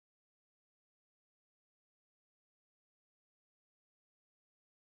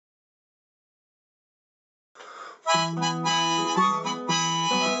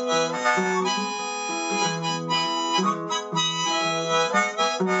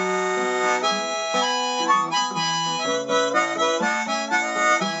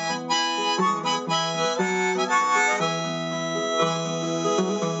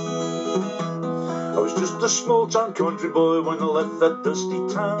A small-town country boy when I left that dusty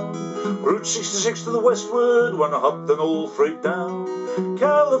town. Route 66 to the westward when I hopped an old freight down.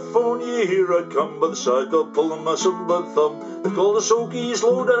 California, here I come by the side door pulling my sunburned thumb. They call us Okies,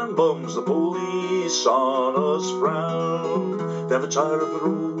 low-down bums, the police on us frown. Never tired of the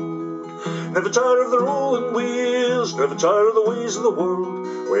road, never tired of the rolling wheels, never tired of the ways of the world.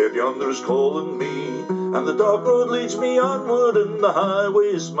 Way yonder is calling me, and the dark road leads me onward, and the highway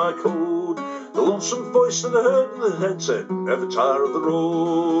is my code. The lonesome voice that I heard in the headset, never tire of the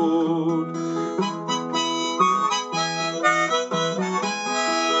road.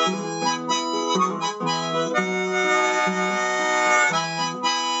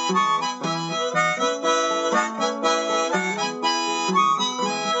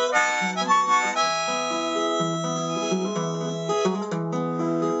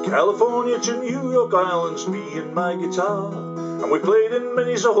 California to New York Islands, me and my guitar. And we played in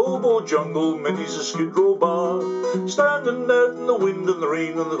many's a hobo jungle, many's a skid row bar. Standing out in the wind and the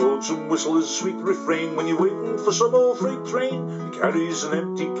rain, and the lonesome whistle is a sweet refrain when you're waiting for some old freight train that carries an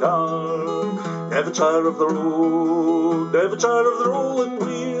empty car. Never tire of the road, never tire of the rolling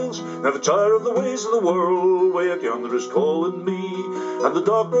wheels, never tire of the ways of the world. Way out yonder is calling me, and the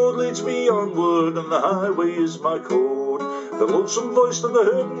dark road leads me onward, and the highway is my code. The lonesome voice that I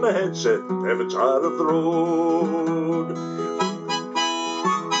heard in the headset, never tire of the road.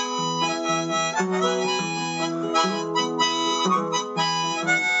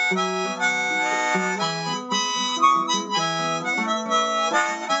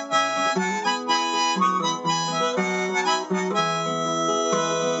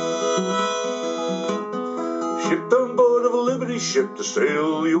 Shipped on board of a Liberty ship to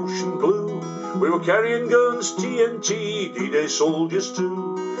sail the ocean blue. We were carrying guns, TNT, D-Day soldiers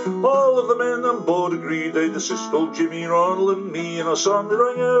too. All of the men on board agreed they'd assist old Jimmy, Ronald and me, and our song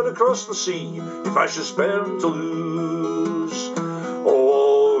rang out across the sea, you fascists bound to lose.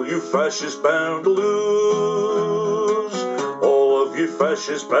 All you fascists bound to lose. All of you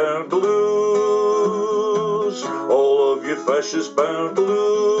fascists bound to lose. All of you fascists bound to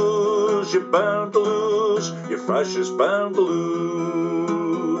lose. You're bound to lose. You're fascists bound to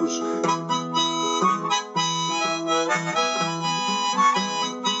lose.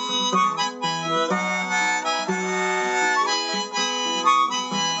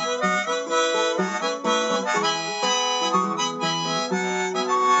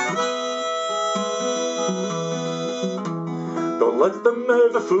 Don't let them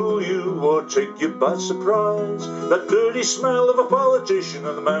ever fool you or take you by surprise. That dirty smell of a politician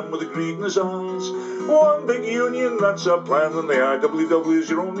and the man with the greed in his eyes. One big union, that's our plan, and the IWW is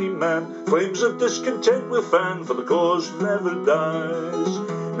your only man. Flames of discontent we'll fan, for the cause never dies.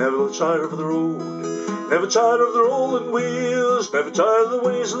 Never tire of the road, never tire of the rolling wheels, never tire of the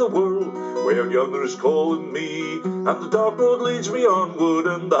ways of the world. Way out yonder is calling me, and the dark road leads me onward,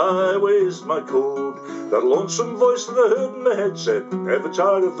 and the highway is my code. That lonesome voice that I heard in the headset, never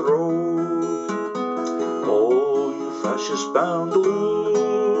tired of the road. All you fascists bound to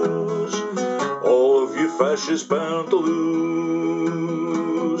lose. All of you fascists bound to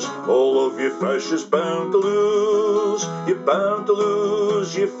lose. All of you fascists bound to lose. You're bound to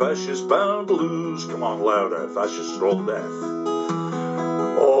lose. You fascists bound to lose. Come on, louder, fascists are all deaf.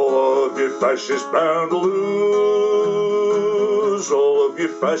 All of you fascists bound to lose. All of you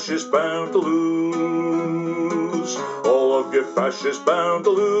fascists bound to lose. All of you fascists bound to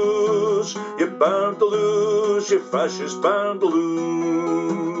lose. You're bound to lose. You fascists bound to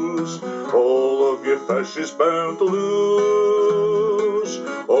lose. All of you fascists bound to lose.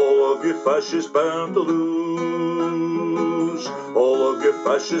 All of you fascists bound to lose. All of you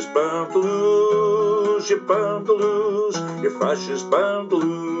fascists bound to lose. You're bound to lose. You're fascists bound to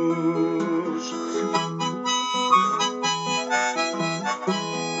lose.